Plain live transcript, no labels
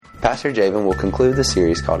Pastor Javen will conclude the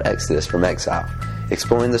series called Exodus from Exile,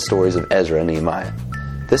 exploring the stories of Ezra and Nehemiah.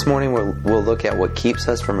 This morning we'll look at what keeps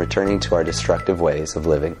us from returning to our destructive ways of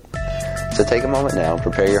living. So take a moment now and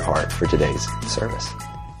prepare your heart for today's service.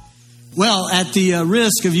 Well, at the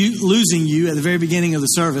risk of losing you at the very beginning of the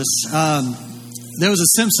service, there was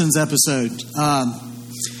a Simpsons episode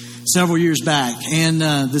several years back. And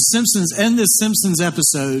the Simpsons, in this Simpsons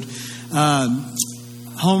episode,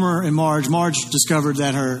 Homer and Marge discovered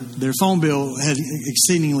that their phone bill had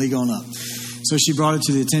exceedingly gone up. So she brought it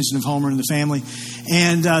to the attention of Homer and the family.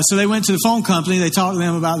 And so they went to the phone company. They talked to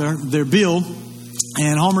them about their bill.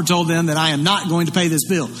 And Homer told them that I am not going to pay this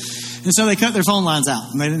bill. And so they cut their phone lines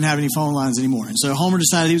out. And they didn't have any phone lines anymore. And so Homer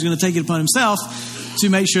decided he was going to take it upon himself to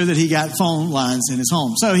make sure that he got phone lines in his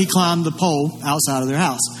home. So he climbed the pole outside of their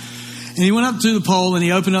house. And he went up to the pole and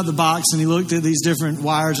he opened up the box and he looked at these different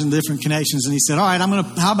wires and different connections. And he said, all right,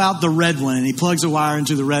 how about the red one? And he plugs a wire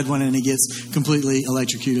into the red one and he gets completely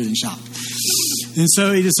electrocuted and shocked. And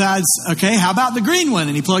so he decides, okay, how about the green one?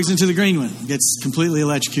 And he plugs into the green one, gets completely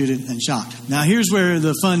electrocuted and shocked. Now, here's where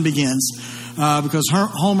the fun begins, because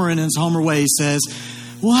Homer, in his Homer way, says,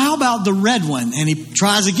 well, how about the red one? And he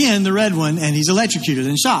tries again the red one, and he's electrocuted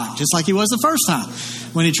and shocked, just like he was the first time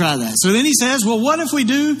when he tried that. So then he says, well, what if we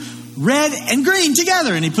do red and green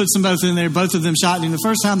together? And he puts them both in there. Both of them shocked him the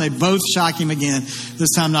first time. They both shock him again,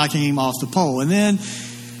 this time knocking him off the pole. And then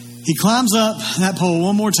he climbs up that pole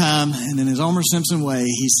one more time, and in his Homer Simpson way,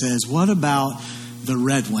 he says, what about the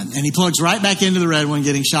red one? And he plugs right back into the red one,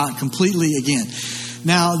 getting shocked completely again.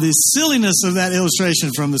 Now, the silliness of that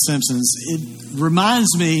illustration from The Simpsons, it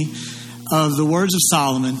reminds me of the words of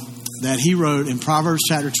Solomon that he wrote in Proverbs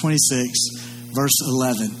chapter 26, verse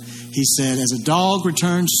 11. He said, as a dog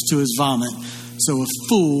returns to his vomit, so a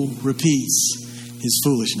fool repeats his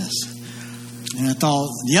foolishness. And I thought,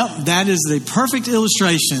 yep, that is the perfect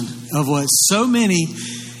illustration of what so many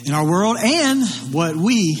in our world and what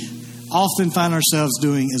we often find ourselves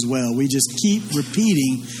doing as well. We just keep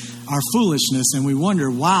repeating our foolishness and we wonder,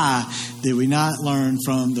 why did we not learn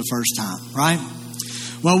from the first time, right?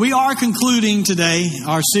 Well, we are concluding today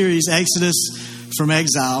our series, Exodus from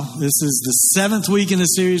Exile. This is the 7th week in the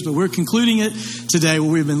series, but we're concluding it today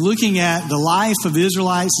where we've been looking at the life of the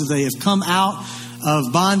Israelites as they have come out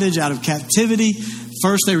of bondage, out of captivity.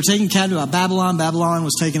 First, they were taken captive by Babylon. Babylon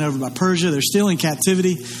was taken over by Persia. They're still in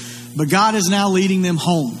captivity. But God is now leading them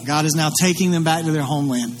home. God is now taking them back to their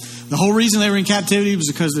homeland. The whole reason they were in captivity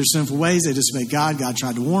was because of their sinful ways. They disobeyed God. God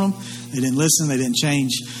tried to warn them. They didn't listen. They didn't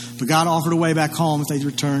change. But God offered a way back home if they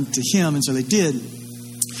returned to Him. And so they did.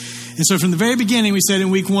 And so from the very beginning, we said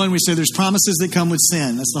in week 1, we said there's promises that come with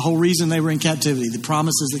sin. That's the whole reason they were in captivity. The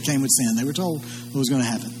promises that came with sin. They were told what was going to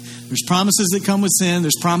happen. There's promises that come with sin.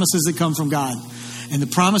 There's promises that come from God. And the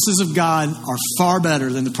promises of God are far better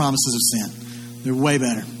than the promises of sin. They're way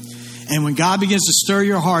better. And when God begins to stir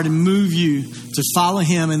your heart and move you to follow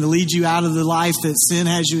Him and to lead you out of the life that sin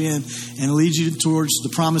has you in and lead you towards the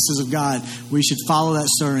promises of God, we should follow that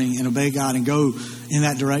stirring and obey God and go in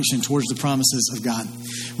that direction towards the promises of God.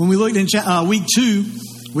 When we looked in week 2,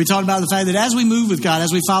 we talked about the fact that as we move with God,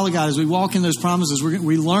 as we follow God, as we walk in those promises,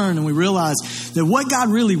 we learn and we realize that what God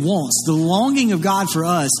really wants, the longing of God for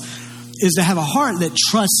us, is to have a heart that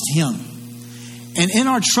trusts Him. And in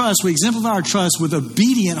our trust, we exemplify our trust with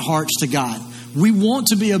obedient hearts to God. We want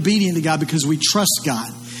to be obedient to God because we trust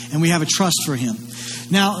God and we have a trust for Him.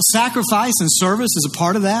 Now, sacrifice and service is a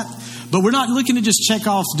part of that. But we're not looking to just check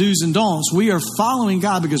off do's and don'ts. We are following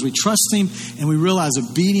God because we trust Him and we realize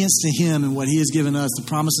obedience to Him and what He has given us, the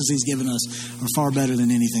promises He's given us, are far better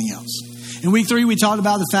than anything else. In week 3, we talked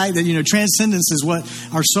about the fact that, transcendence is what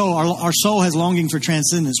our soul has longing for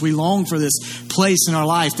transcendence. We long for this place in our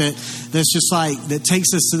life that's just that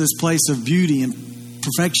takes us to this place of beauty and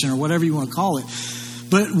perfection or whatever you want to call it.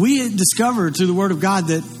 But we discovered through the Word of God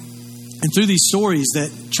that, and through these stories,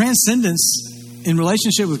 that transcendence in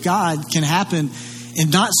relationship with God can happen in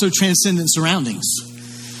not so transcendent surroundings.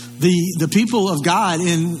 The people of God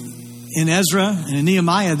in Ezra and in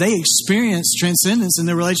Nehemiah, they experienced transcendence in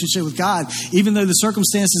their relationship with God, even though the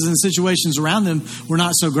circumstances and the situations around them were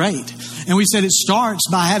not so great. And we said it starts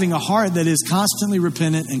by having a heart that is constantly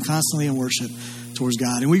repentant and constantly in worship towards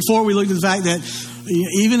God. In week 4, we looked at the fact that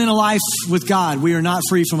even in a life with God, we are not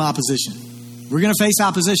free from opposition. We're going to face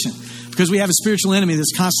opposition because we have a spiritual enemy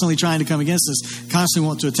that's constantly trying to come against us, constantly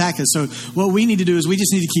want to attack us. So what we need to do is we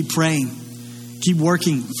just need to keep praying, keep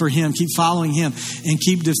working for Him, keep following Him, and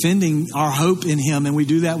keep defending our hope in Him. And we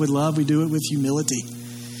do that with love. We do it with humility.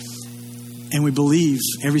 And we believe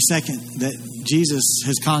every second that Jesus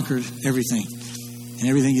has conquered everything. And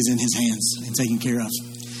everything is in His hands and taken care of.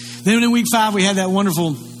 Then in week 5, we had that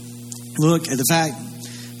wonderful look at the fact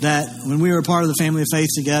that when we are a part of the family of faith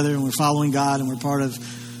together and we're following God and we're part of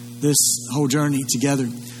this whole journey together,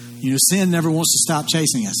 sin never wants to stop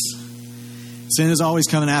chasing us. Sin is always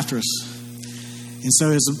coming after us. And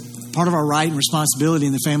so as a part of our right and responsibility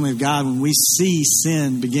in the family of God, when we see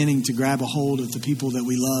sin beginning to grab a hold of the people that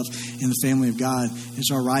we love in the family of God,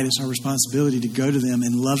 it's our right, it's our responsibility to go to them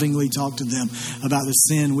and lovingly talk to them about the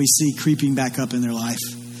sin we see creeping back up in their life,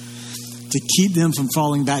 to keep them from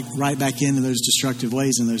falling right back into those destructive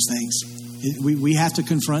ways and those things. We have to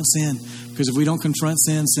confront sin, because if we don't confront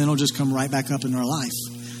sin, sin will just come right back up in our life.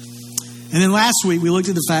 And then last week, we looked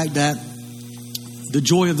at the fact that the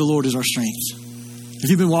joy of the Lord is our strength. If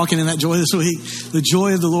you've been walking in that joy this week, the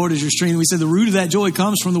joy of the Lord is your strength. We said the root of that joy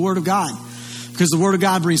comes from the Word of God, because the Word of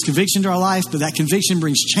God brings conviction to our life, but that conviction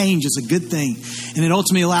brings change. It's a good thing. And it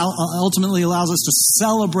ultimately allows us to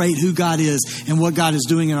celebrate who God is and what God is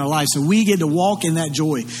doing in our life. So we get to walk in that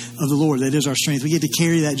joy of the Lord that is our strength. We get to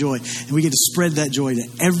carry that joy, and we get to spread that joy to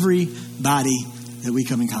everybody that we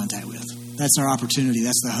come in contact with. That's our opportunity.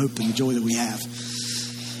 That's the hope and the joy that we have.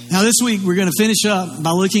 Now this week we're going to finish up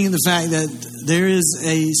by looking at the fact that there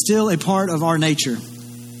is still a part of our nature,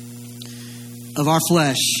 of our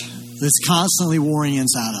flesh, that's constantly warring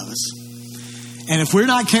inside of us. And if we're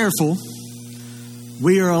not careful,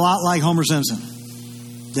 we are a lot like Homer Simpson,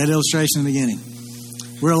 that illustration in the beginning.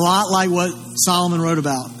 We're a lot like what Solomon wrote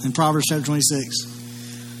about in Proverbs chapter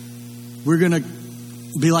 26. We're going to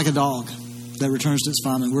be like a dog that returns to its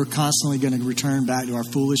vomit. We're constantly going to return back to our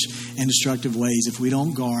foolish and destructive ways if we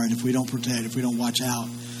don't guard, if we don't protect, if we don't watch out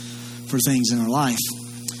for things in our life.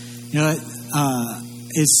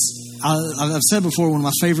 I've said before, one of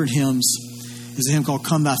my favorite hymns is a hymn called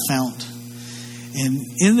 "Come Thy Fount." And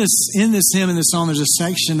in this hymn, in this song, there's a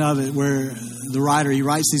section of it where the writer, he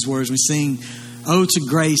writes these words. We sing, "Oh, to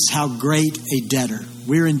grace, how great a debtor."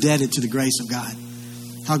 We're indebted to the grace of God.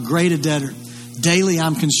 How great a debtor. Daily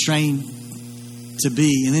I'm constrained to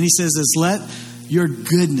be. And then he says this, "Let your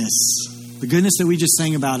goodness," the goodness that we just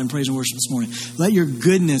sang about in praise and worship this morning, "let your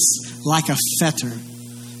goodness like a fetter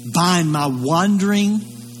bind my wandering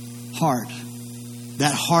heart."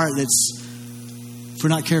 That heart that's, if we're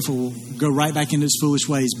not careful, will go right back into its foolish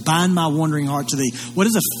ways. "Bind my wandering heart to thee." What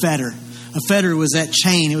is a fetter? A fetter was that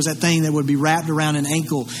chain. It was that thing that would be wrapped around an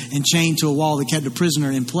ankle and chained to a wall that kept a prisoner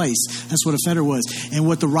in place. That's what a fetter was. And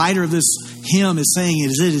what the writer of this hymn is saying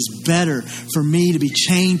is, it is better for me to be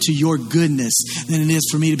chained to your goodness than it is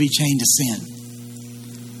for me to be chained to sin.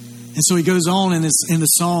 And so he goes on in the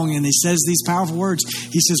song, and he says these powerful words.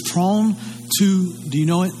 He says, prone to, do you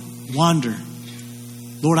know it? Wander.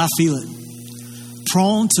 Lord, I feel it.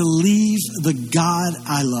 Prone to leave the God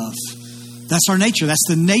I love. That's our nature. That's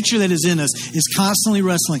the nature that is in us, is constantly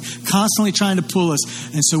wrestling, constantly trying to pull us.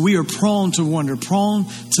 And so we are prone to wander, prone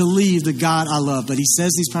to leave the God I love. But he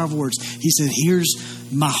says these powerful words. He said, here's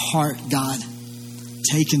my heart, God.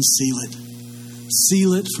 Take and seal it.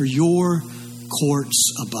 Seal it for your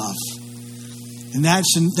courts above. And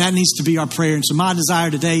that needs to be our prayer. And so my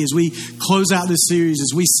desire today, as we close out this series,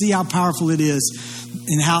 as we see how powerful it is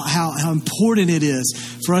and how important it is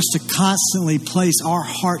for us to constantly place our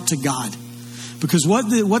heart to God. Because what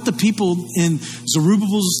the people in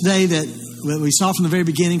Zerubbabel's day that we saw from the very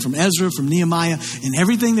beginning, from Ezra, from Nehemiah, and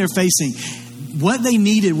everything they're facing, what they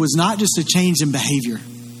needed was not just a change in behavior.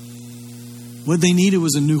 What they needed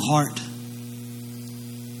was a new heart.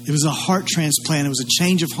 It was a heart transplant. It was a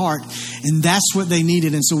change of heart. And that's what they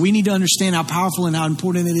needed. And so we need to understand how powerful and how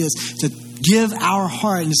important it is to give our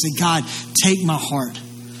heart and to say, God, take my heart.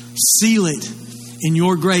 Seal it in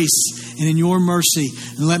your grace and in your mercy,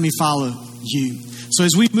 and let me follow you. So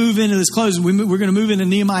as we move into this closing, we're going to move into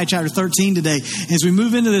Nehemiah chapter 13 today. As we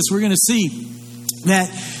move into this, we're going to see that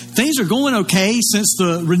things are going okay since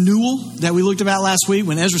the renewal that we looked about last week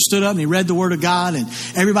when Ezra stood up and he read the Word of God and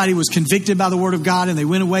everybody was convicted by the Word of God, and they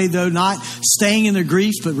went away, though not staying in their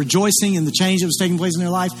grief but rejoicing in the change that was taking place in their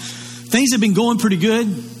life. Things had been going pretty good,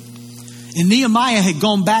 and Nehemiah had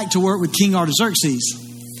gone back to work with King Artaxerxes.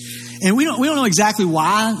 And we don't know exactly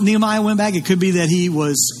why Nehemiah went back. It could be that he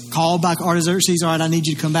was called by Artaxerxes. All right, I need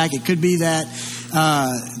you to come back. It could be that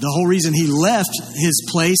the whole reason he left his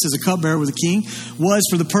place as a cupbearer with the king was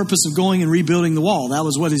for the purpose of going and rebuilding the wall. That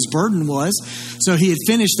was what his burden was. So he had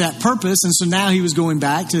finished that purpose, and so now he was going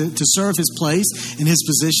back to serve his place and his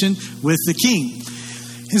position with the king.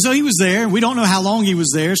 And so he was there. We don't know how long he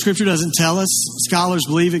was there. Scripture doesn't tell us. Scholars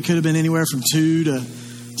believe it could have been anywhere from 2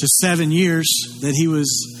 to 7 years that he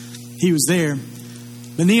was there.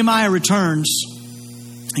 But Nehemiah returns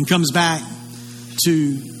and comes back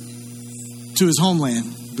to his homeland.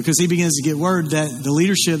 because he begins to get word that the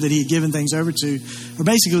leadership that he had given things over to are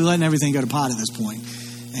basically letting everything go to pot at this point.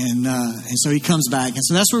 And so he comes back. And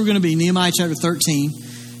so that's where we're going to be, Nehemiah chapter 13.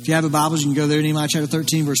 If you have a Bibles, you can go there, Nehemiah chapter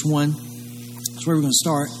 13, verse 1. That's where we're going to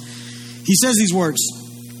start. He says these words.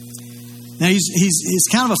 Now, he's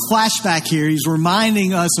kind of a flashback here. He's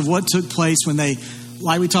reminding us of what took place when they,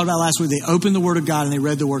 like we talked about last week, they opened the Word of God and they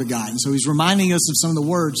read the Word of God. And so he's reminding us of some of the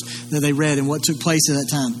words that they read and what took place at that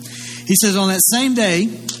time. He says, on that same day,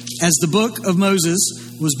 as the book of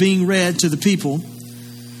Moses was being read to the people,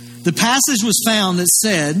 the passage was found that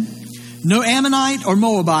said, no Ammonite or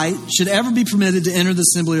Moabite should ever be permitted to enter the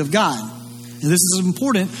assembly of God. And this is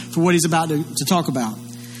important for what he's about to talk about.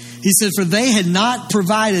 He said, for they had not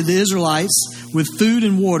provided the Israelites with food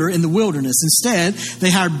and water in the wilderness. Instead,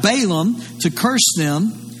 they hired Balaam to curse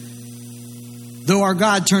them, though our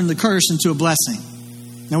God turned the curse into a blessing.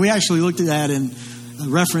 Now, we actually looked at that and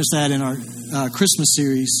referenced that in our Christmas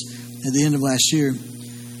series at the end of last year.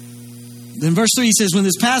 Then verse 3 says, when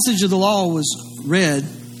this passage of the law was read,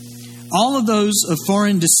 all of those of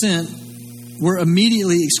foreign descent were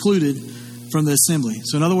immediately excluded from the assembly.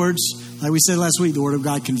 So in other words, like we said last week, the Word of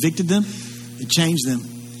God convicted them, it changed them.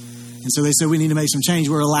 And so they said, we need to make some change.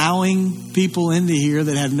 We're allowing people into here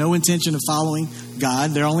that have no intention of following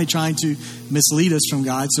God. They're only trying to mislead us from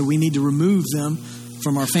God. So we need to remove them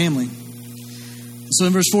from our family. So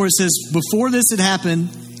in verse 4 it says, before this had happened,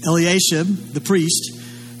 Eliashib, the priest,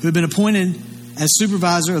 who had been appointed as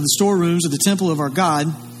supervisor of the storerooms of the temple of our God,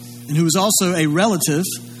 and who was also a relative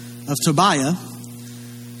of Tobiah,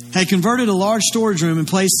 had converted a large storage room and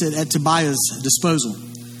placed it at Tobiah's disposal.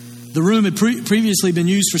 The room had previously been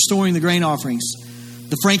used for storing the grain offerings,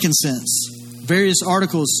 the frankincense, various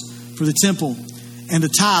articles for the temple, and the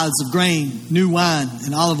tithes of grain, new wine,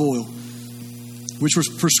 and olive oil, which were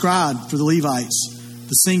prescribed for the Levites,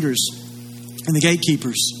 the singers, and the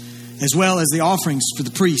gatekeepers, as well as the offerings for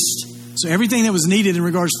the priest. So everything that was needed in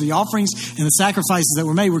regards to the offerings and the sacrifices that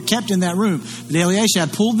were made were kept in that room. But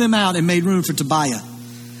Eliashib pulled them out and made room for Tobiah.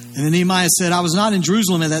 And then Nehemiah said, I was not in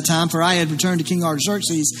Jerusalem at that time, for I had returned to King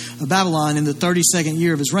Artaxerxes of Babylon in the 32nd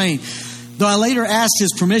year of his reign, though I later asked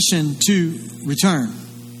his permission to return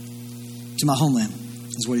to my homeland,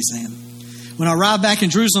 is what he's saying. When I arrived back in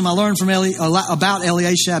Jerusalem, I learned from about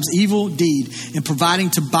Eliashib's evil deed in providing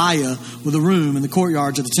Tobiah with a room in the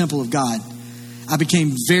courtyards of the temple of God. I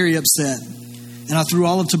became very upset, and I threw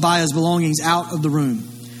all of Tobiah's belongings out of the room.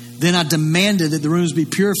 Then I demanded that the rooms be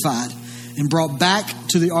purified and brought back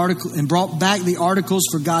the articles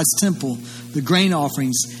for God's temple, the grain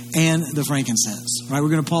offerings, and the frankincense. All right, we're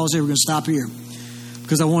going to pause here. We're going to stop here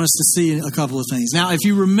because I want us to see a couple of things. Now, if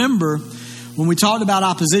you remember, when we talked about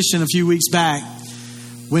opposition a few weeks back,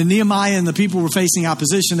 when Nehemiah and the people were facing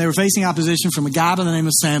opposition, they were facing opposition from a guy by the name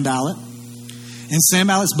of Sanballat. And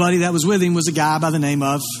Sanballat's buddy that was with him was a guy by the name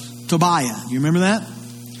of Tobiah. You remember that?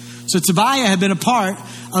 So Tobiah had been a part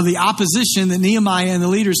of the opposition that Nehemiah and the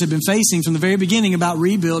leaders had been facing from the very beginning about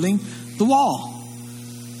rebuilding the wall.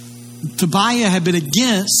 Tobiah had been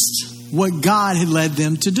against what God had led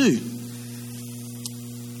them to do.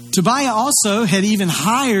 Tobiah also had even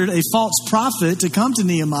hired a false prophet to come to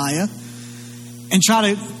Nehemiah and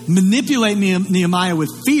try to manipulate Nehemiah with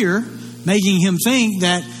fear, making him think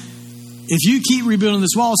that if you keep rebuilding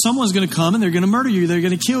this wall, someone's going to come and they're going to murder you. They're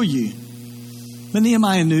going to kill you. But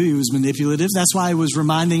Nehemiah knew he was manipulative. That's why he was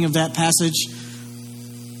reminding of that passage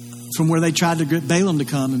from where they tried to get Balaam to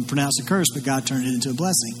come and pronounce a curse, but God turned it into a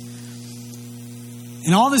blessing.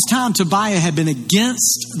 And all this time, Tobiah had been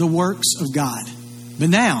against the works of God. But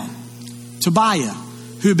now, Tobiah,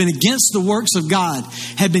 who had been against the works of God,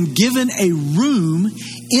 had been given a room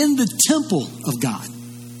in the temple of God.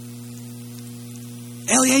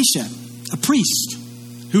 Eliashib, a priest,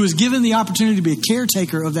 who was given the opportunity to be a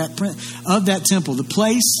caretaker of that temple, the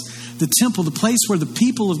place where the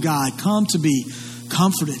people of God come to be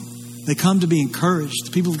comforted. They come to be encouraged.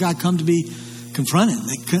 The people of God come to be confronted.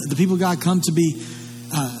 The people of God come to be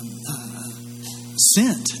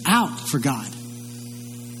sent out for God.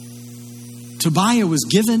 Tobiah was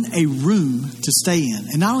given a room to stay in.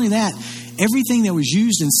 And not only that, everything that was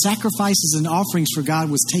used in sacrifices and offerings for God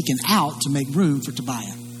was taken out to make room for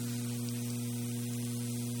Tobiah.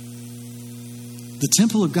 The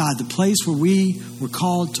temple of God, the place where we were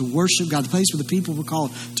called to worship God, the place where the people were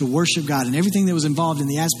called to worship God, and everything that was involved in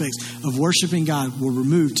the aspects of worshiping God were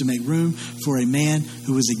removed to make room for a man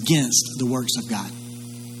who was against the works of God.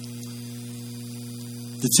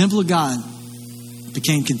 The temple of God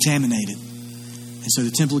became contaminated. And so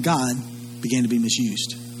the temple of God began to be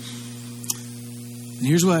misused. And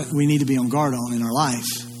here's what we need to be on guard on in our life.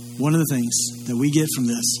 One of the things that we get from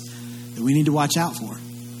this that we need to watch out for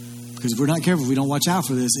Because if we're not careful, if we don't watch out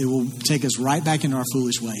for this, it will take us right back into our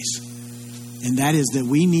foolish ways. And that is that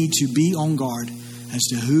we need to be on guard as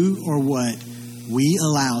to who or what we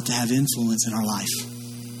allow to have influence in our life.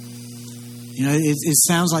 You know, it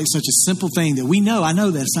sounds like such a simple thing that we know. I know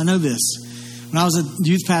this. When I was a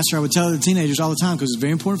youth pastor, I would tell the teenagers all the time, because it's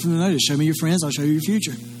very important for them to notice. Show me your friends, I'll show you your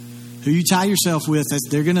future. Who you tie yourself with,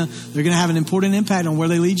 they're gonna have an important impact on where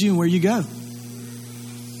they lead you and where you go.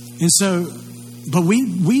 And so, but we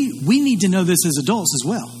need to know this as adults as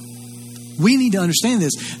well. We need to understand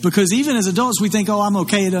this, because even as adults, we think, oh, I'm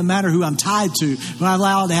okay. It doesn't matter who I'm tied to. When I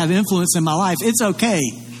allow it to have influence in my life, it's okay.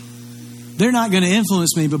 They're not going to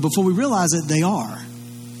influence me, but before we realize it, they are.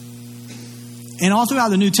 And all throughout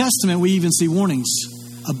the New Testament, we even see warnings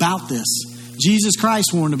about this. Jesus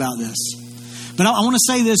Christ warned about this. But I want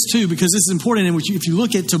to say this too, because this is important. And if you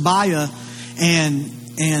look at Tobiah and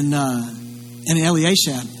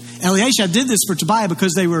Eliashib, Eliashib did this for Tobiah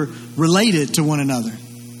because they were related to one another.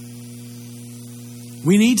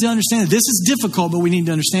 We need to understand that this is difficult, but we need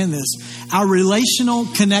to understand this. Our relational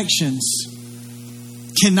connections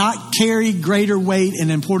cannot carry greater weight and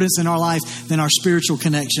importance in our life than our spiritual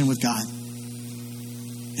connection with God.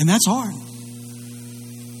 And that's hard.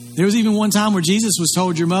 There was even one time where Jesus was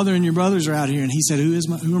told, your mother and your brothers are out here. And he said,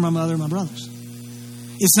 who are my mother and my brothers?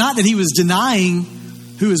 It's not that he was denying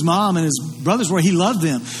who his mom and his brothers were. He loved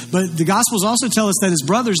them. But the Gospels also tell us that his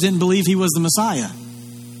brothers didn't believe he was the Messiah.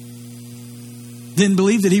 Didn't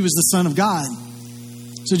believe that he was the Son of God.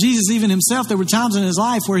 So Jesus, even himself, there were times in his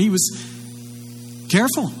life where he was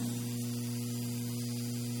careful.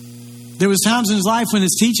 There was times in his life when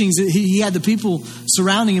his teachings, he had the people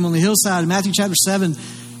surrounding him on the hillside. In Matthew chapter 7,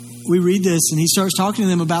 we read this, and he starts talking to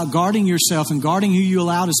them about guarding yourself and guarding who you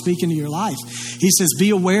allow to speak into your life. He says,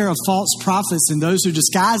 be aware of false prophets and those who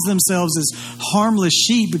disguise themselves as harmless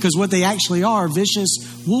sheep, because what they actually are vicious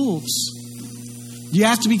wolves. You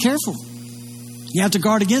have to be careful. You have to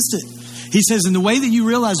guard against it. He says, and the way that you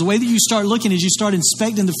realize, the way that you start looking is you start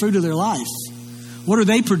inspecting the fruit of their life. What are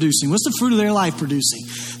they producing? What's the fruit of their life producing?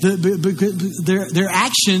 Their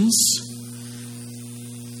actions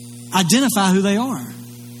identify who they are.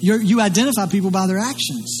 You identify people by their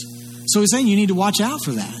actions. So he's saying you need to watch out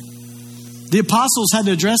for that. The apostles had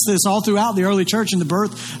to address this all throughout the early church and the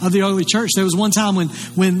birth of the early church. There was one time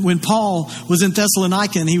when Paul was in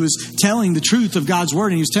Thessalonica and he was telling the truth of God's word,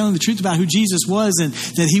 and he was telling the truth about who Jesus was, and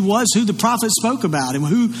that he was who the prophets spoke about and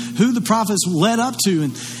who the prophets led up to.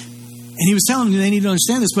 And he was telling them they need to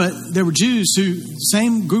understand this, but there were Jews who,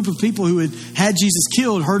 same group of people who had Jesus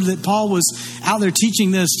killed, heard that Paul was out there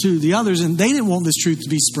teaching this to the others, and they didn't want this truth to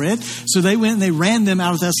be spread. So they went and they ran them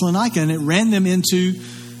out of Thessalonica, and it ran them into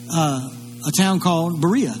a town called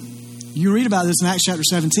Berea. You can read about this in Acts chapter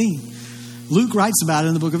 17. Luke writes about it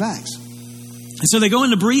in the book of Acts. And so they go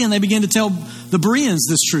into Berea and they begin to tell the Bereans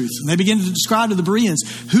this truth. And they begin to describe to the Bereans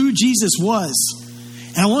who Jesus was.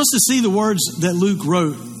 And I want us to see the words that Luke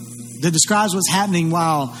wrote that describes what's happening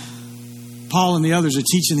while Paul and the others are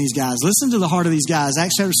teaching these guys. Listen to the heart of these guys.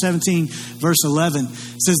 Acts chapter 17, verse 11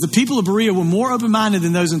 says, the people of Berea were more open-minded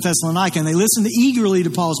than those in Thessalonica, and they listened eagerly to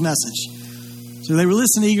Paul's message. So they were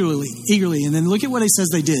listening eagerly. And then look at what it says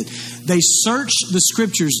they did. They searched the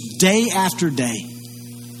scriptures day after day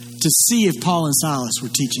to see if Paul and Silas were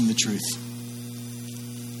teaching the truth.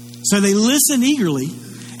 So they listened eagerly.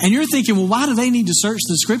 And you're thinking, well, why do they need to search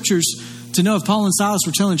the scriptures to know if Paul and Silas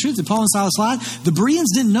were telling the truth? Did Paul and Silas lie? The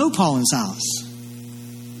Bereans didn't know Paul and Silas.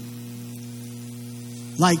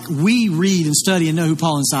 Like we read and study and know who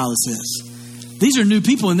Paul and Silas is. These are new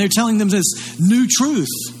people, and they're telling them this new truth.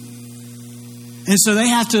 And so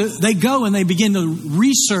they go and they begin to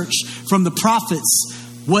research from the prophets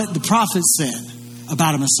what the prophets said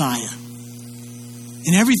about a Messiah.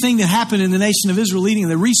 And everything that happened in the nation of Israel leading,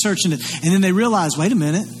 they're researching it. And then they realize, wait a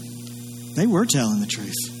minute, they were telling the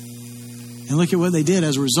truth. And look at what they did.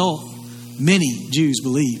 As a result, many Jews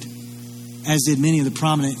believed, as did many of the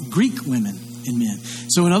prominent Greek women and men.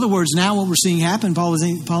 So in other words, now what we're seeing happen, Paul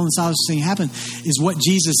and Silas are seeing happen, is what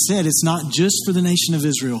Jesus said. It's not just for the nation of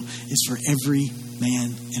Israel. It's for every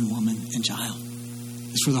man and woman and child.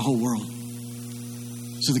 It's for the whole world.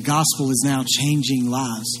 So the gospel is now changing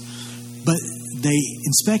lives. But they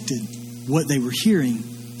inspected what they were hearing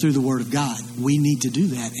through the word of God. We need to do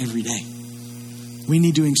that every day. We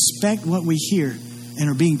need to inspect what we hear and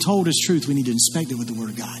are being told as truth. We need to inspect it with the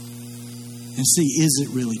word of God and see, is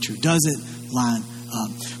it really true? Does it line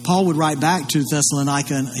Paul would write back to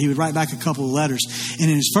Thessalonica, and he would write back a couple of letters. And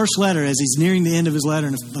in his first letter, as he's nearing the end of his letter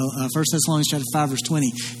in 1 Thessalonians chapter 5, verse 20,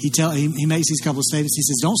 he makes these couple of statements. He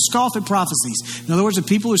says, don't scoff at prophecies. In other words, if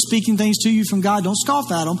people are speaking things to you from God, don't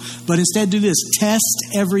scoff at them, but instead do this. Test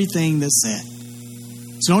everything that's said.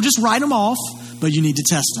 So don't just write them off, but you need to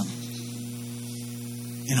test them.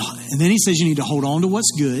 And then he says you need to hold on to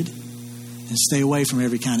what's good and stay away from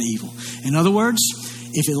every kind of evil. In other words,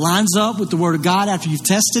 if it lines up with the Word of God after you've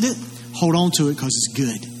tested it, hold on to it because it's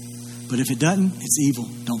good. But if it doesn't, it's evil.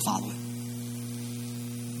 Don't follow it.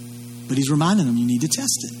 But he's reminding them you need to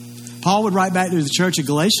test it. Paul would write back to the church of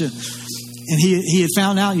Galatia, and he had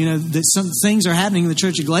found out, that some things are happening in the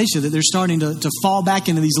church of Galatia, that they're starting to fall back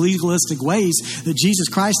into these legalistic ways that Jesus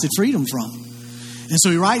Christ had freed them from. And so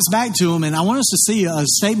he writes back to them, and I want us to see a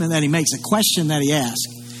statement that he makes, a question that he asks.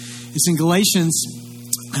 It's in Galatians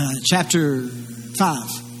chapter 5,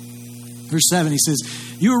 verse 7. He says,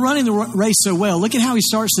 you are running the race so well. Look at how he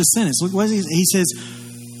starts this sentence. Look what he says,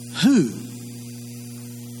 who?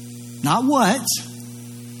 Not what.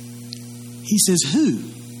 He says, who?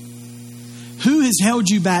 Who has held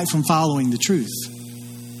you back from following the truth?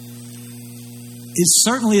 It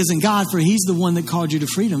certainly isn't God, for he's the one that called you to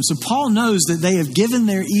freedom. So Paul knows that they have given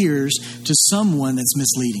their ears to someone that's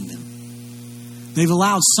misleading them. They've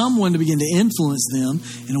allowed someone to begin to influence them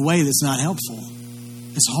in a way that's not helpful.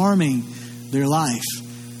 It's harming their life.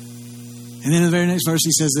 And then in the very next verse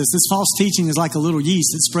he says this false teaching is like a little yeast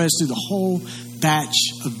that spreads through the whole batch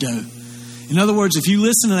of dough. In other words, if you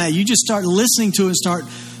listen to that, you just start listening to it, start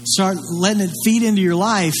letting it feed into your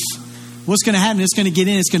life, what's going to happen? It's going to get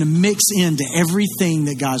in. It's going to mix into everything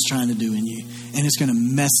that God's trying to do in you. And it's going to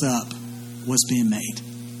mess up what's being made.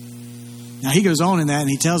 Now, he goes on in that and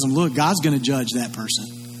he tells them, look, God's going to judge that person.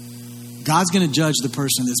 God's going to judge the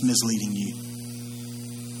person that's misleading you.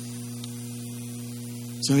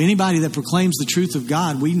 So anybody that proclaims the truth of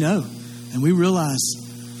God, we know and we realize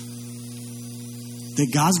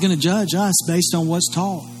that God's going to judge us based on what's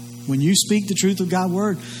taught. When you speak the truth of God's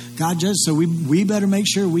word, God judges. So we better make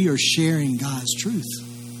sure we are sharing God's truth.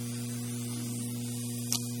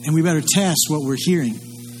 And we better test what we're hearing.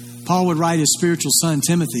 Paul would write his spiritual son,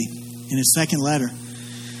 Timothy, in his second letter.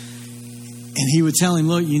 And he would tell him,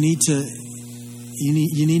 look, you need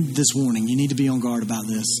this warning. You need to be on guard about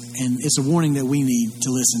this. And it's a warning that we need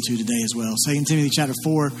to listen to today as well. 2 Timothy chapter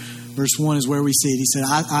 4, verse 1 is where we see it. He said,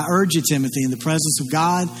 I urge you, Timothy, in the presence of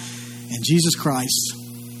God and Jesus Christ,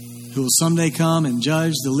 who will someday come and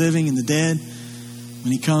judge the living and the dead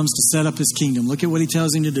when he comes to set up his kingdom. Look at what he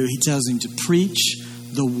tells him to do. He tells him to preach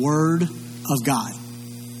the word of God.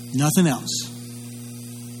 Nothing else.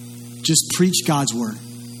 Just preach God's word.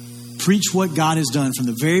 Preach what God has done from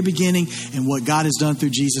the very beginning and what God has done through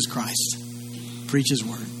Jesus Christ. Preach his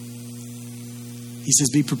word. He says,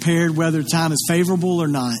 be prepared whether time is favorable or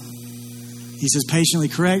not. He says, patiently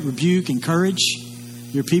correct, rebuke, encourage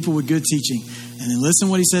your people with good teaching. And then listen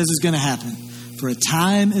what he says is going to happen. For a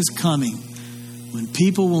time is coming when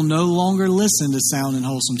people will no longer listen to sound and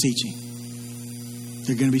wholesome teaching.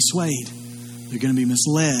 They're going to be swayed. They're going to be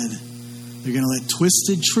misled. They're going to let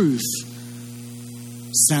twisted truth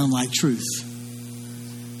sound like truth.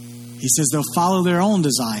 He says they'll follow their own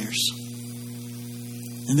desires.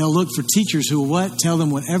 And they'll look for teachers who will what? Tell them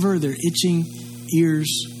whatever their itching ears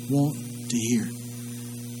want to hear.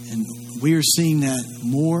 And we are seeing that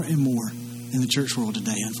more and more in the church world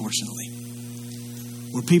today, unfortunately.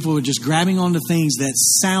 Where people are just grabbing onto things that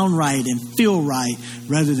sound right and feel right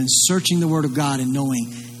rather than searching the Word of God and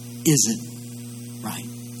knowing, is it right?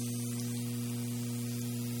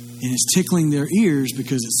 And it's tickling their ears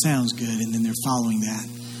because it sounds good and then they're following that.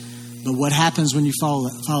 But what happens when you follow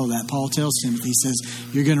that? Paul tells Timothy, he says,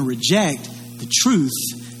 you're going to reject the truth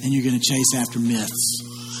and you're going to chase after myths.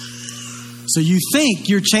 So you think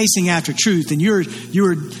you're chasing after truth and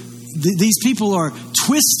these people are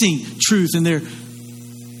twisting truth and they're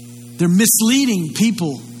misleading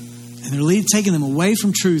people and they're taking them away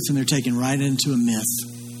from truth and they're taken right into a myth.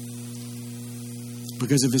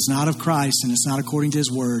 Because if it's not of Christ and it's not according to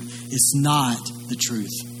his word, it's not the truth.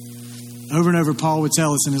 Over and over, Paul would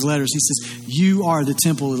tell us in his letters, he says, you are the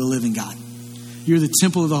temple of the living God. You're the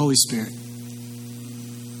temple of the Holy Spirit.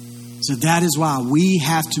 So that is why we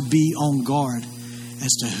have to be on guard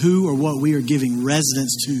as to who or what we are giving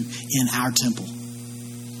residence to in our temple.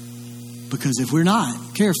 Because if we're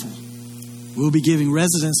not careful, we'll be giving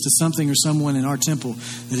residence to something or someone in our temple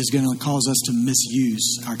that is going to cause us to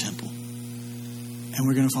misuse our temple. And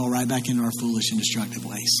we're going to fall right back into our foolish and destructive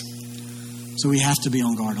ways. So we have to be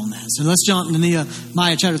on guard on that. So let's jump to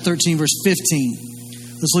Nehemiah chapter 13, verse 15.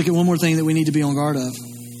 Let's look at one more thing that we need to be on guard of.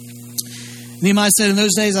 Nehemiah said, in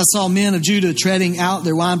those days I saw men of Judah treading out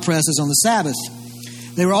their wine presses on the Sabbath.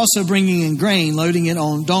 They were also bringing in grain, loading it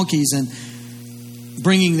on donkeys, and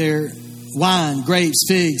bringing their wine, grapes,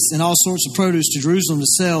 figs, and all sorts of produce to Jerusalem to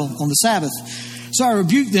sell on the Sabbath. So I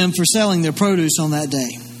rebuked them for selling their produce on that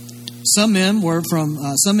day. Some men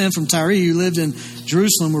from Tyre who lived in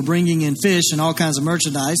Jerusalem were bringing in fish and all kinds of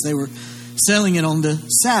merchandise. They were selling it on the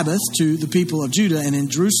Sabbath to the people of Judah and in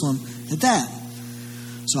Jerusalem at that.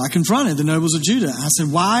 So I confronted the nobles of Judah. I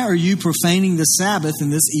said, why are you profaning the Sabbath in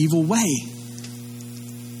this evil way?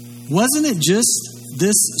 Wasn't it just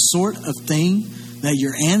this sort of thing that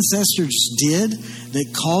your ancestors did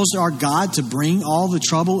that caused our God to bring all the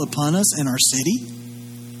trouble upon us and our city?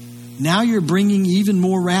 Now you're bringing even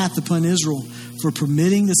more wrath upon Israel for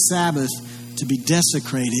permitting the Sabbath to be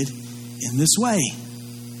desecrated in this way.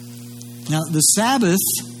 Now, the Sabbath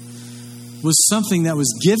was something that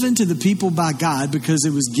was given to the people by God because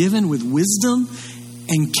it was given with wisdom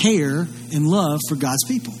and care and love for God's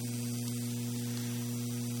people.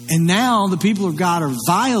 And now the people of God are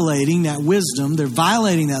violating that wisdom, they're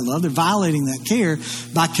violating that love, they're violating that care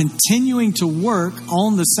by continuing to work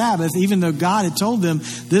on the Sabbath, even though God had told them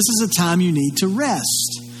this is a time you need to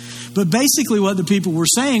rest. But basically what the people were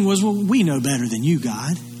saying was, well, we know better than you,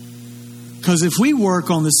 God. Because if we work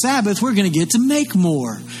on the Sabbath, we're going to get to make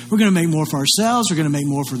more. We're going to make more for ourselves, we're going to make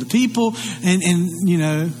more for the people, and you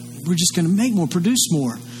know, we're just going to make more, produce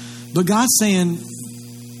more. But God's saying,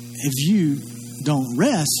 if you don't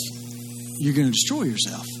rest, you're going to destroy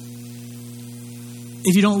yourself.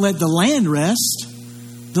 If you don't let the land rest,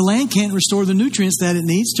 the land can't restore the nutrients that it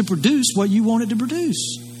needs to produce what you want it to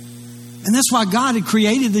produce. And that's why God had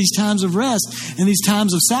created these times of rest and these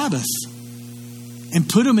times of Sabbath and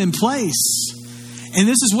put them in place. And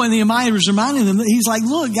this is what Nehemiah was reminding them. He's like,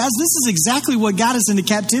 look, guys, this is exactly what got us into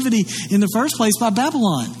captivity in the first place by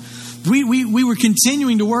Babylon. We were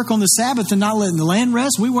continuing to work on the Sabbath and not letting the land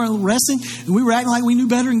rest. We weren't resting, and we were acting like we knew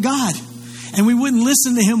better than God. And we wouldn't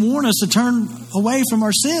listen to Him warn us to turn away from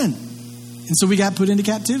our sin. And so we got put into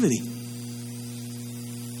captivity.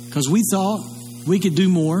 Because we thought we could do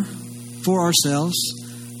more for ourselves,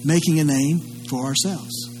 making a name for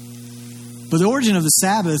ourselves. But the origin of the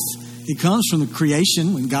Sabbath, it comes from the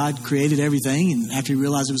creation when God created everything, and after He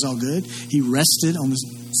realized it was all good, He rested on the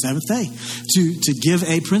seventh day to give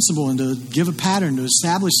a principle and to give a pattern, to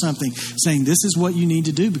establish something, saying this is what you need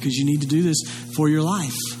to do because you need to do this for your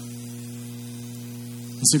life.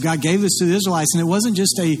 And so God gave this to the Israelites, and it wasn't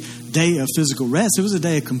just a day of physical rest, it was a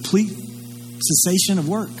day of complete cessation of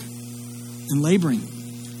work and laboring.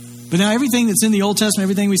 But now everything that's in the Old Testament,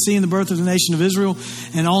 everything we see in the birth of the nation of Israel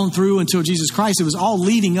and on through until Jesus Christ, it was all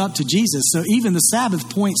leading up to Jesus. So even the Sabbath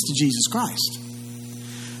points to Jesus Christ.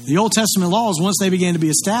 The Old Testament laws, once they began to be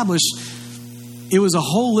established, it was a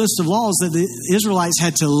whole list of laws that the Israelites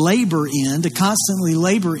had to labor in, to constantly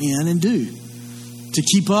labor in and do, to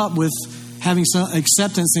keep up with having some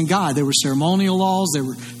acceptance in God. There were ceremonial laws, there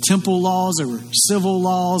were temple laws, there were civil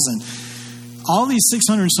laws, and all these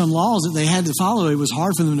 600 and some laws that they had to follow, it was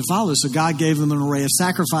hard for them to follow. So God gave them an array of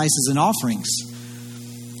sacrifices and offerings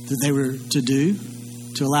that they were to do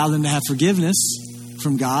to allow them to have forgiveness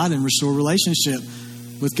from God and restore relationship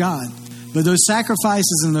with God. But those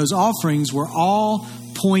sacrifices and those offerings were all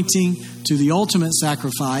pointing to the ultimate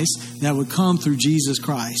sacrifice that would come through Jesus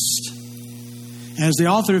Christ. And as the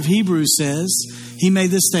author of Hebrews says, he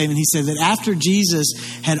made this statement. He said that after Jesus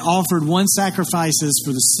had offered one sacrifices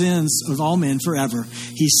for the sins of all men forever,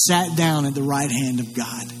 He sat down at the right hand of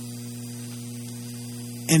God.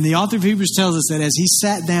 And the author of Hebrews tells us that as He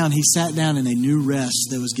sat down in a new rest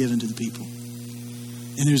that was given to the people.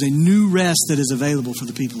 And there's a new rest that is available for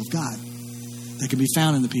the people of God, that can be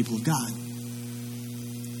found in the people of God.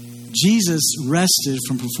 Jesus rested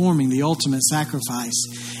from performing the ultimate sacrifice.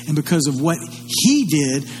 And because of what He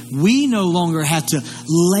did, we no longer have to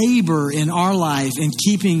labor in our life in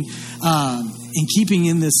keeping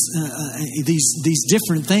in this these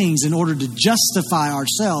different things in order to justify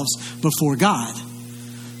ourselves before God.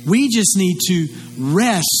 We just need to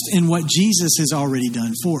rest in what Jesus has already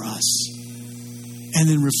done for us and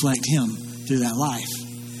then reflect Him through that life.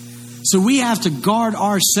 So we have to guard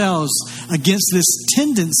ourselves against this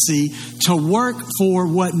tendency to work for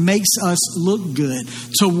what makes us look good,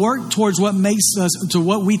 to work towards what makes us, to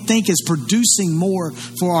what we think is producing more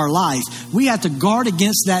for our life. We have to guard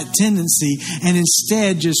against that tendency and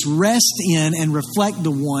instead just rest in and reflect the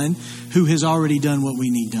one who has already done what we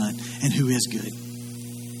need done and who is good.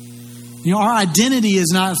 You know, our identity is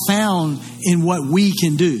not found in what we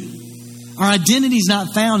can do. Our identity is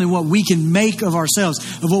not found in what we can make of ourselves,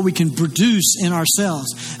 of what we can produce in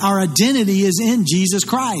ourselves. Our identity is in Jesus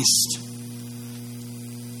Christ.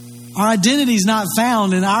 Our identity is not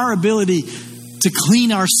found in our ability to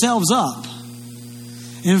clean ourselves up.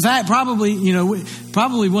 In fact, probably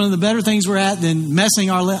one of the better things we're at than messing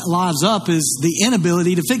our lives up is the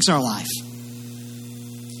inability to fix our life.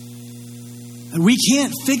 We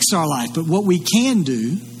can't fix our life, but what we can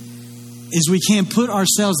do is we can put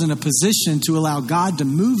ourselves in a position to allow God to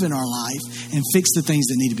move in our life and fix the things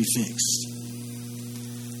that need to be fixed.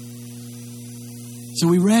 So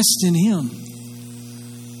we rest in Him.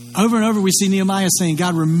 Over and over we see Nehemiah saying,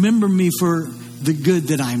 God, remember me for the good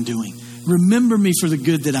that I'm doing. Remember me for the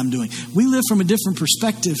good that I'm doing. We live from a different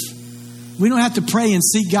perspective. We don't have to pray and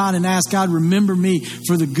seek God and ask God, remember me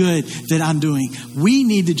for the good that I'm doing. We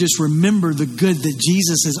need to just remember the good that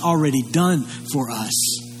Jesus has already done for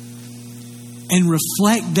us. And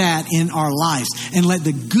reflect that in our lives. And let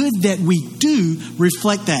the good that we do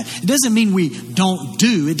reflect that. It doesn't mean we don't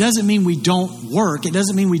do. It doesn't mean we don't work. It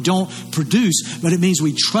doesn't mean we don't produce. But it means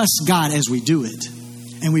we trust God as we do it.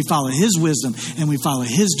 And we follow His wisdom. And we follow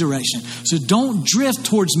His direction. So don't drift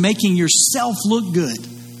towards making yourself look good.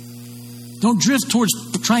 Don't drift towards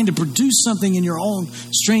trying to produce something in your own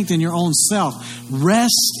strength and your own self.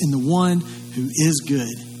 Rest in the one who is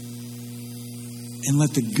good. And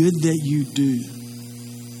let the good that you do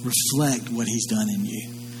reflect what He's done in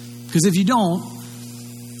you. Because if you don't,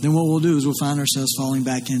 then what we'll do is we'll find ourselves falling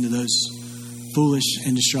back into those foolish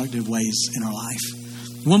and destructive ways in our life.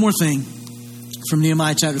 One more thing from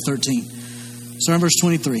Nehemiah chapter 13. So in verse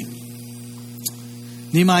 23.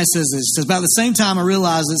 Nehemiah says this. It says, about the same time I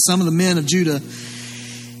realized that some of the men of Judah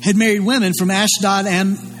had married women from Ashdod,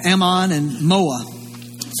 Ammon, and Moab.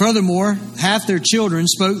 Furthermore, half their children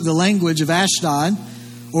spoke the language of Ashdod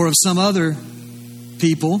or of some other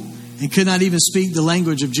people and could not even speak the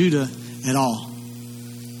language of Judah at all.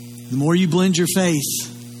 The more you blend your faith,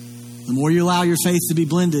 the more you allow your faith to be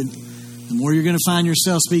blended, the more you're going to find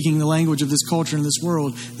yourself speaking the language of this culture and this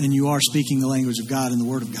world than you are speaking the language of God and the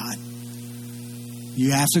Word of God.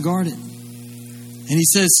 You have to guard it. And he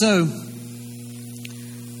says, so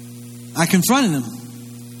I confronted them.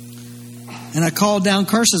 And I called down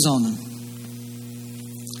curses on them.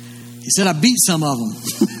 He said, I beat some of them.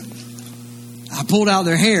 I pulled out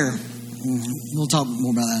their hair. We'll talk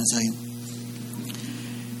more about that in a second.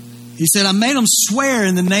 He said, I made them swear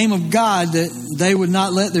in the name of God that they would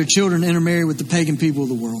not let their children intermarry with the pagan people of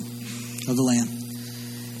the world, of the land.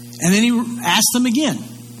 And then he asked them again,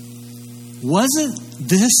 wasn't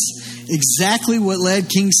this exactly what led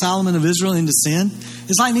King Solomon of Israel into sin?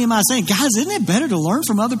 It's like Nehemiah saying, guys, isn't it better to learn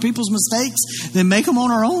from other people's mistakes than make them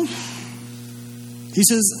on our own? He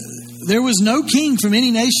says, there was no king from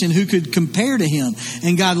any nation who could compare to him.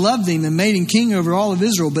 And God loved him and made him king over all of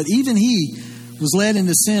Israel. But even he was led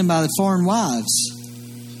into sin by the foreign wives.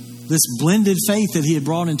 This blended faith that he had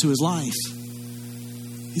brought into his life.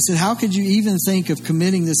 He said, how could you even think of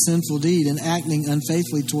committing this sinful deed and acting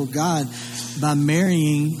unfaithfully toward God by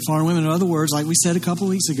marrying foreign women? In other words, like we said a couple of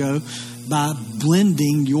weeks ago, by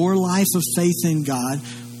blending your life of faith in God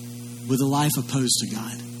with a life opposed to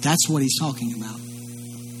God. That's what he's talking about.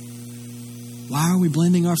 Why are we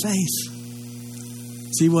blending our faith?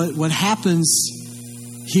 See, what happens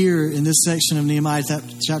here in this section of Nehemiah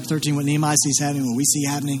chapter 13, what Nehemiah sees happening, what we see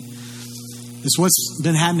happening, it's what's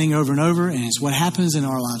been happening over and over, and it's what happens in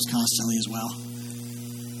our lives constantly as well.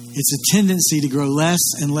 It's a tendency to grow less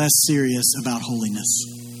and less serious about holiness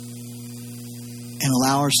and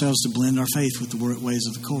allow ourselves to blend our faith with the ways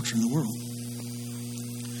of the culture and the world.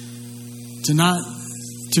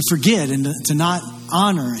 To forget and to not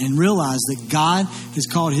honor and realize that God has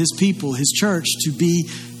called His people, His church, to be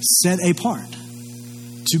set apart,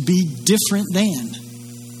 to be different than,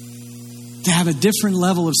 to have a different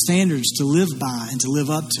level of standards to live by and to live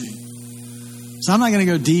up to. So I'm not going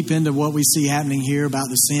to go deep into what we see happening here about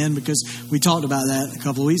the sin, because we talked about that a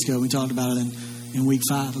couple of weeks ago. We talked about it in week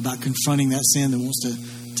 5 about confronting that sin that wants to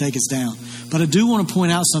take us down. But I do want to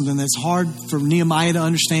point out something that's hard for Nehemiah to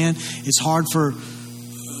understand. It's hard to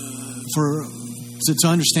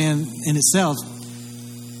understand in itself.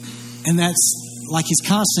 And that's like he's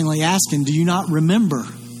constantly asking, do you not remember?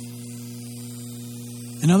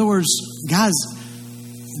 In other words, guys,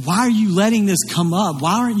 why are you letting this come up?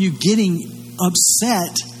 Why aren't you getting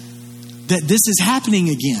upset that this is happening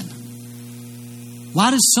again?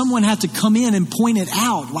 Why does someone have to come in and point it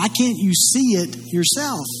out? Why can't you see it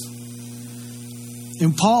yourself?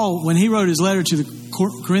 And Paul, when he wrote his letter to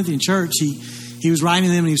the Corinthian church, he was writing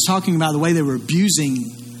them and he was talking about the way they were abusing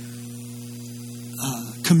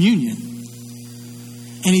communion.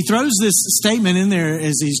 And he throws this statement in there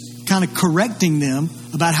as he's kind of correcting them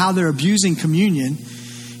about how they're abusing communion.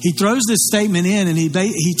 He throws this statement in and he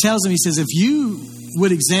tells them, he says, if you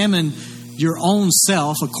would examine your own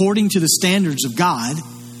self according to the standards of God,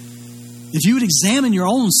 if you would examine your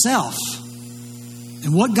own self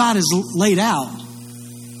and what God has laid out,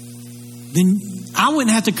 then I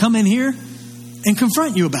wouldn't have to come in here and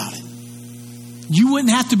confront you about it. You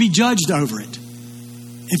wouldn't have to be judged over it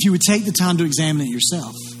if you would take the time to examine it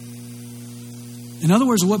yourself. In other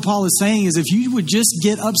words, what Paul is saying is if you would just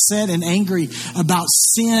get upset and angry about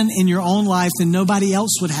sin in your own life, then nobody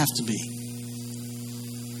else would have to be.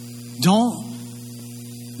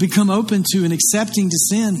 Don't become open to and accepting to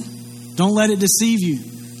sin. Don't let it deceive you.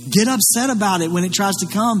 Get upset about it when it tries to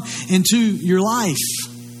come into your life.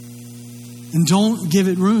 And don't give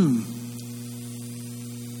it room.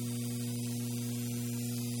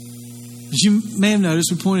 As you may have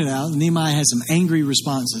noticed, we pointed out, Nehemiah has some angry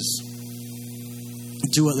responses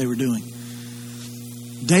to what they were doing.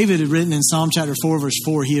 David had written in Psalm chapter 4, verse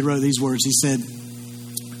 4, he had wrote these words. He said,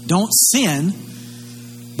 don't sin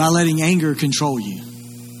by letting anger control you.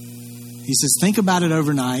 He says, think about it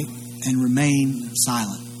overnight and remain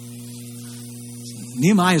silent.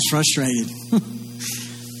 Nehemiah is frustrated.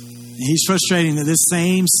 He's frustrating that this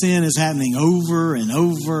same sin is happening over and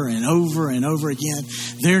over and over and over again.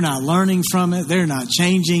 They're not learning from it. They're not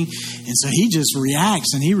changing. And so he just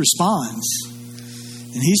reacts and he responds.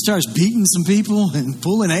 And he starts beating some people and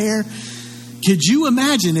pulling hair. Could you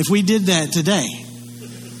imagine if we did that today?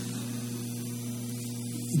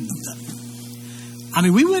 I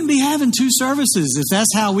mean, we wouldn't be having two services if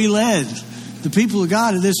that's how we led the people of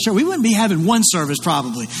God at this church. We wouldn't be having one service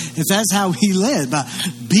probably if that's how we led, by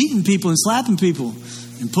beating people and slapping people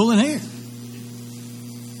and pulling hair.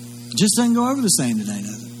 It just doesn't go over the same today,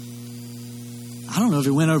 does it? I don't know if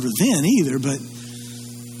it went over then either, but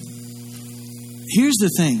here's the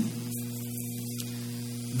thing.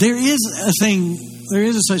 There is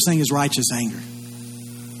a such thing as righteous anger.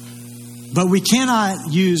 But we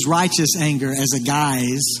cannot use righteous anger as a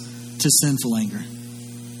guise to sinful anger.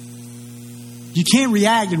 You can't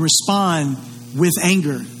react and respond with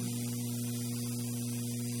anger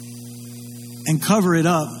and cover it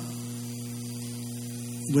up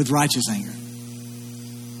with righteous anger.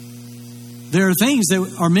 There are things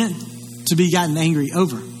that are meant to be gotten angry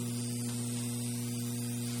over.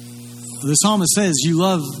 The psalmist says, you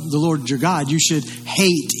love the Lord your God, you should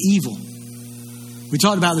hate evil. We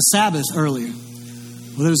talked about the Sabbath earlier.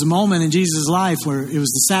 Well, there was a moment in Jesus' life where it was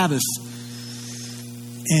the Sabbath.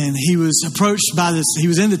 And he was approached by this, he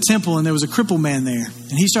was in the temple and there was a crippled man there.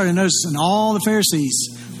 And he started noticing all the Pharisees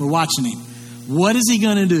were watching him. What is he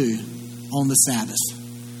going to do on the Sabbath?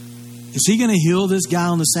 Is he going to heal this guy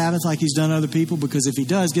on the Sabbath like he's done other people? Because if he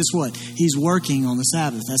does, guess what? He's working on the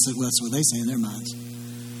Sabbath. That's what they say in their minds.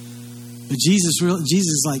 But Jesus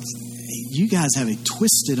is like, you guys have a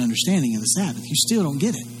twisted understanding of the Sabbath. You still don't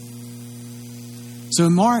get it. So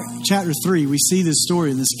in Mark chapter 3, we see this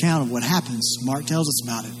story and this account of what happens. Mark tells us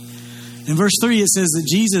about it. In verse 3, it says that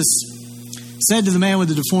Jesus said to the man with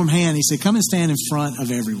the deformed hand, he said, come and stand in front of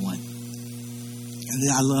everyone. And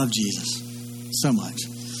I love Jesus so much.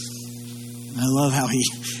 I love how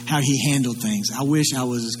he handled things. I wish I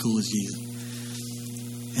was as cool as Jesus.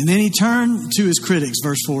 And then he turned to his critics,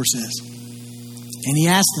 verse 4 says. And he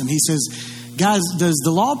asked them, he says, guys, does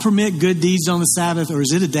the law permit good deeds on the Sabbath, or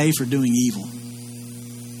is it a day for doing evil?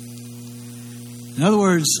 In other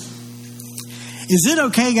words, is it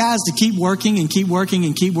okay, guys, to keep working and keep working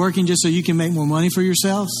and keep working just so you can make more money for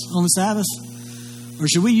yourselves on the Sabbath? Or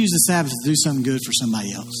should we use the Sabbath to do something good for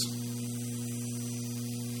somebody else?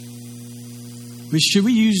 Should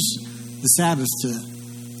we use the Sabbath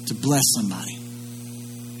to bless somebody?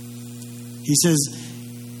 He says,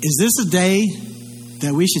 is this a day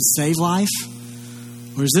that we should save life?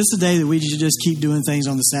 Or is this a day that we should just keep doing things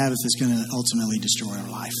on the Sabbath that's going to ultimately destroy our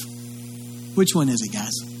life? Which one is it,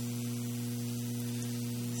 guys?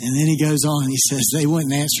 And then he goes on and he says they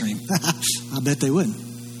wouldn't answer him. I bet they wouldn't.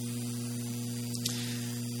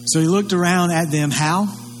 So he looked around at them, how?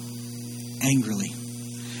 Angrily.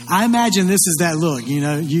 I imagine this is that look. You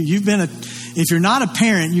know, you've been if you're not a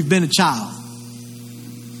parent, you've been a child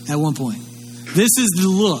at one point. This is the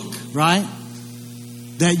look, right?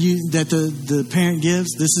 That the parent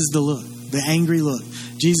gives. This is the look, the angry look.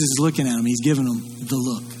 Jesus is looking at him. He's giving them the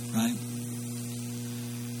look, right?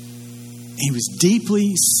 He was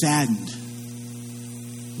deeply saddened.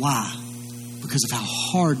 Why? Because of how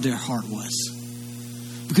hard their heart was.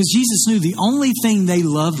 Because Jesus knew the only thing they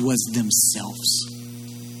loved was themselves.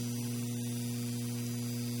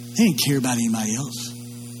 They didn't care about anybody else.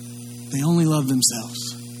 They only loved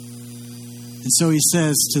themselves. And so he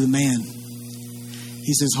says to the man,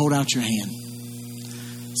 he says, hold out your hand.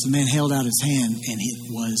 So the man held out his hand and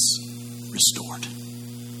it was restored.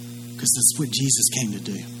 Because that's what Jesus came to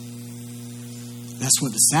do. That's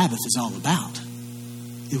what the Sabbath is all about.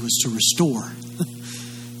 It was to restore.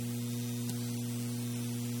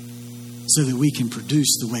 So that we can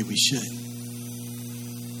produce the way we should.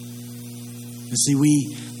 And see,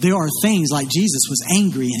 there are things like Jesus was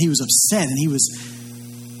angry and he was upset, and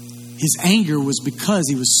his anger was because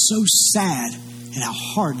he was so sad at how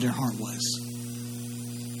hard their heart was.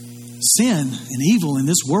 Sin and evil in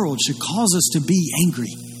this world should cause us to be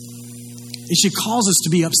angry. It should cause us to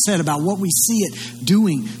be upset about what we see it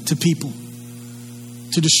doing to people,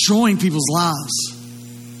 to destroying people's lives.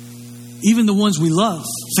 Even the ones we love,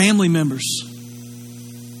 family members.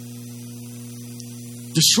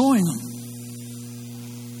 Destroying them.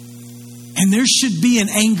 And there should be an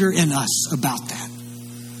anger in us about that.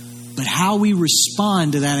 But how we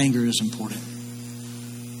respond to that anger is important.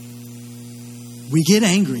 We get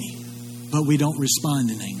angry, but we don't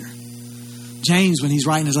respond in anger. James, when he's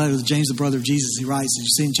writing his letter to James, the brother of Jesus, he writes, as you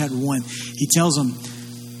see in chapter 1, he tells them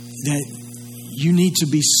that you need to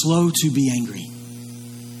be slow to be angry.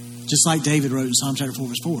 Just like David wrote in Psalm chapter 4,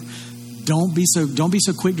 verse 4. Don't be so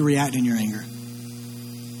quick to react in your anger.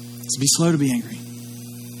 So be slow to be angry.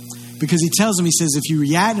 Because he tells them, he says, if you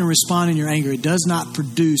react and respond in your anger, it does not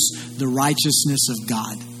produce the righteousness of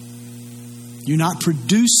God. You're not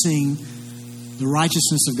producing the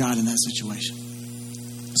righteousness of God in that situation.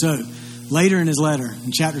 So, later in his letter,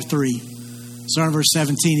 in chapter 3, starting verse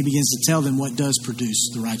 17, he begins to tell them what does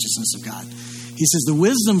produce the righteousness of God. He says, the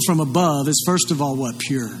wisdom from above is first of all what?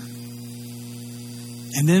 Pure.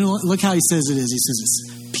 And then look how he says it is. He says it's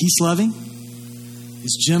peace-loving,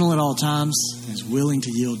 it's gentle at all times, and it's willing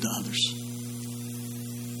to yield to others.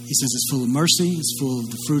 He says it's full of mercy, it's full of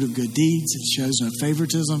the fruit of good deeds, it shows no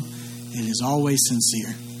favoritism, it is always sincere.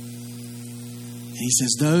 And he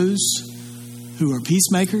says those who are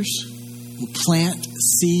peacemakers will plant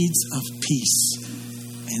seeds of peace.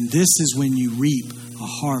 And this is when you reap a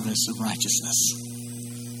harvest of righteousness.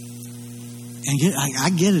 And I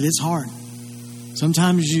get it, it's hard.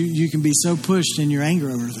 Sometimes you can be so pushed in your anger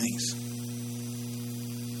over things.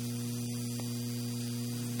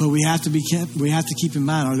 But we have to keep in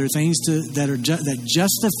mind, are there things that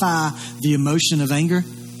justify the emotion of anger?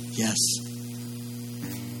 Yes.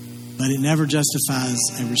 But it never justifies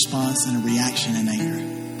a response and a reaction in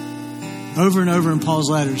anger. Over and over in Paul's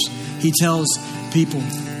letters, he tells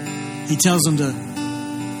them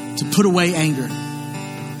to put away anger.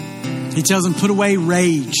 He tells them, put away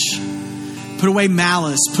rage, put away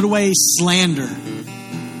malice, put away slander.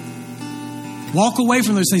 Walk away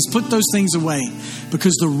from those things. Put those things away.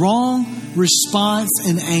 Because the wrong response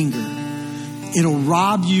in anger, it'll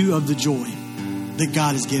rob you of the joy that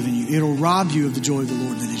God has given you. It'll rob you of the joy of the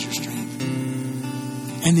Lord that is your strength.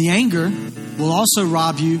 And the anger will also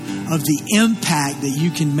rob you of the impact that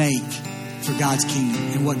you can make for God's kingdom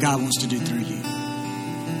and what God wants to do through you.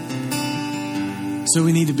 So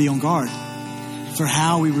we need to be on guard for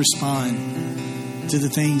how we respond to the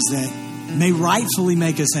things that may rightfully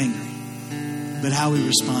make us angry, but how we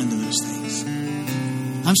respond to those things.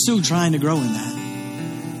 I'm still trying to grow in that.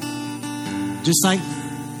 Just like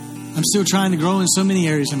I'm still trying to grow in so many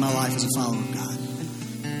areas in my life as a follower of God.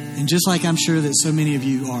 And just like I'm sure that so many of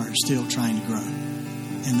you are still trying to grow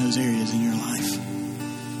in those areas in your life.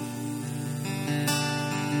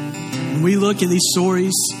 When we look at these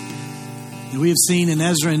stories that we have seen in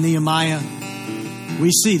Ezra and Nehemiah,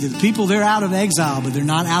 we see that the people, they're out of exile, but they're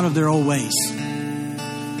not out of their old ways.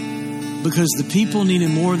 Because the people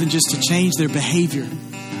needed more than just to change their behavior.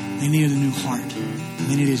 They needed a new heart.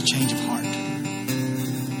 They needed a change of heart.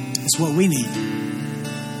 It's what we need.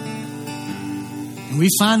 And we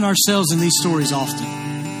find ourselves in these stories often.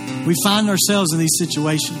 We find ourselves in these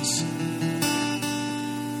situations.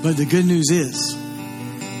 But the good news is,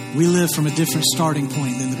 we live from a different starting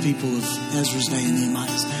point than the people of Ezra's day and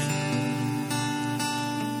Nehemiah's day.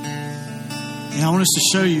 And I want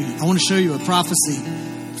to show you a prophecy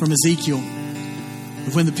from Ezekiel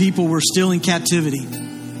of when the people were still in captivity.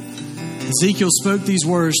 Ezekiel spoke these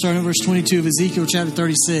words, starting at verse 22 of Ezekiel chapter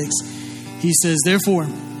 36. He says, "Therefore,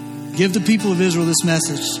 give the people of Israel this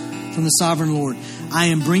message from the sovereign Lord. I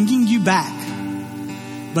am bringing you back,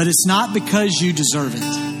 but it's not because you deserve it."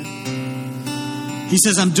 He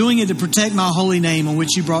says, "I'm doing it to protect my holy name on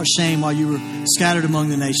which you brought shame while you were scattered among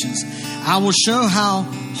the nations. I will show how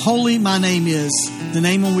holy my name is, the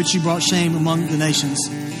name on which you brought shame among the nations.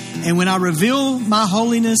 And when I reveal my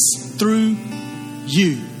holiness through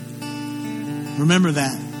you," remember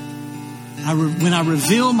that. When I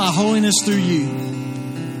reveal my holiness through you,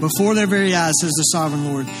 before their very eyes, says the sovereign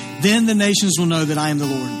Lord, then the nations will know that I am the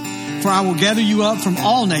Lord. For I will gather you up from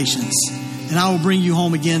all nations and I will bring you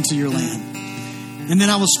home again to your land. And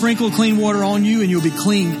then I will sprinkle clean water on you, and you'll be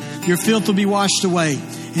clean. Your filth will be washed away,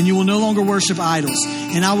 and you will no longer worship idols.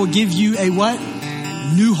 And I will give you a what?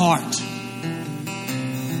 New heart.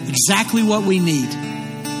 Exactly what we need.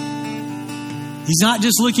 He's not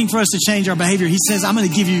just looking for us to change our behavior. He says, I'm going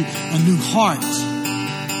to give you a new heart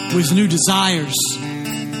with new desires,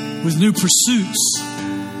 with new pursuits.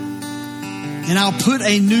 And I'll put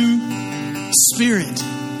a new spirit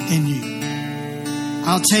in you.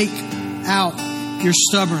 I'll take out your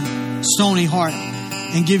stubborn, stony heart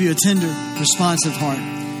and give you a tender, responsive heart.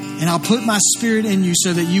 And I'll put my spirit in you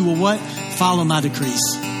so that you will what? Follow my decrees.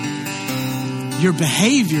 Your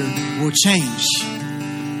behavior will change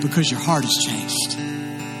because your heart has changed.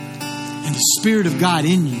 And the Spirit of God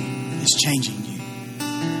in you is changing you.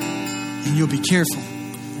 And you'll be careful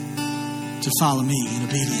to follow me in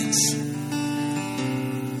obedience.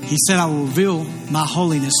 He said, I will reveal my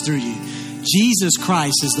holiness through you. Jesus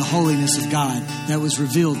Christ is the holiness of God that was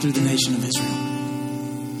revealed through the nation of Israel.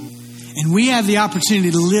 And we have the opportunity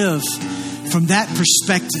to live from that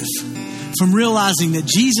perspective, from realizing that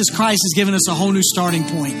Jesus Christ has given us a whole new starting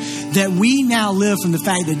point, that we now live from the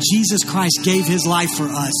fact that Jesus Christ gave his life for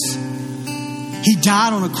us. He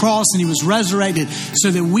died on a cross and he was resurrected so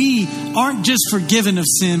that we aren't just forgiven of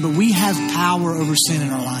sin, but we have power over sin in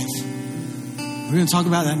our life. We're going to talk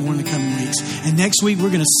about that more in the coming weeks. And next week, we're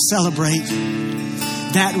going to celebrate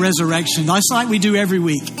that resurrection. That's like we do every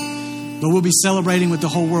week. But we'll be celebrating with the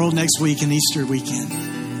whole world next week and Easter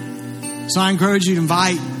weekend. So I encourage you to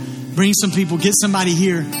bring some people, get somebody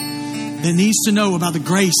here that needs to know about the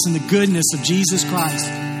grace and the goodness of Jesus Christ.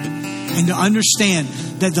 And to understand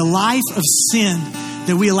that the life of sin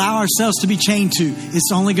that we allow ourselves to be chained to,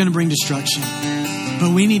 it's only going to bring destruction.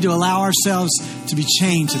 But we need to allow ourselves to be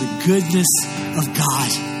chained to the goodness of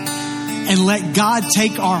God. And let God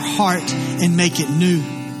take our heart and make it new.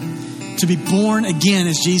 To be born again,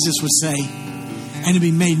 as Jesus would say. And to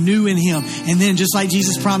be made new in him. And then, just like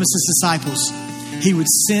Jesus promised his disciples, he would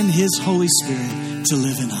send his Holy Spirit to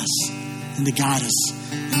live in us. And to guide us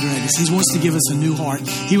and direct us. He wants to give us a new heart.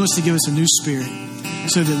 He wants to give us a new spirit.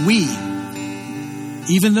 So that we,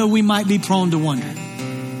 even though we might be prone to wander,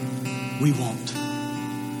 we won't.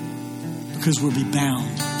 Because we'll be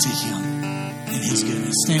bound to him and his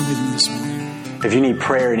goodness. Stand with me this morning. If you need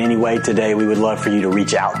prayer in any way today, we would love for you to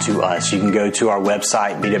reach out to us. You can go to our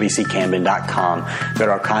website, bwccamden.com, go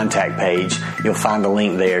to our contact page. You'll find a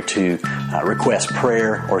link there to request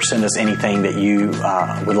prayer or send us anything that you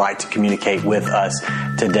would like to communicate with us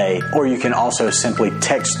today. Or you can also simply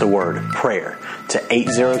text the word prayer to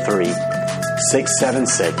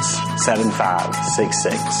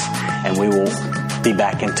 803-676-7566. And we will be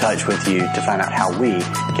back in touch with you to find out how we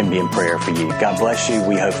can be in prayer for you. God bless you.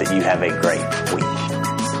 We hope that you have a great week.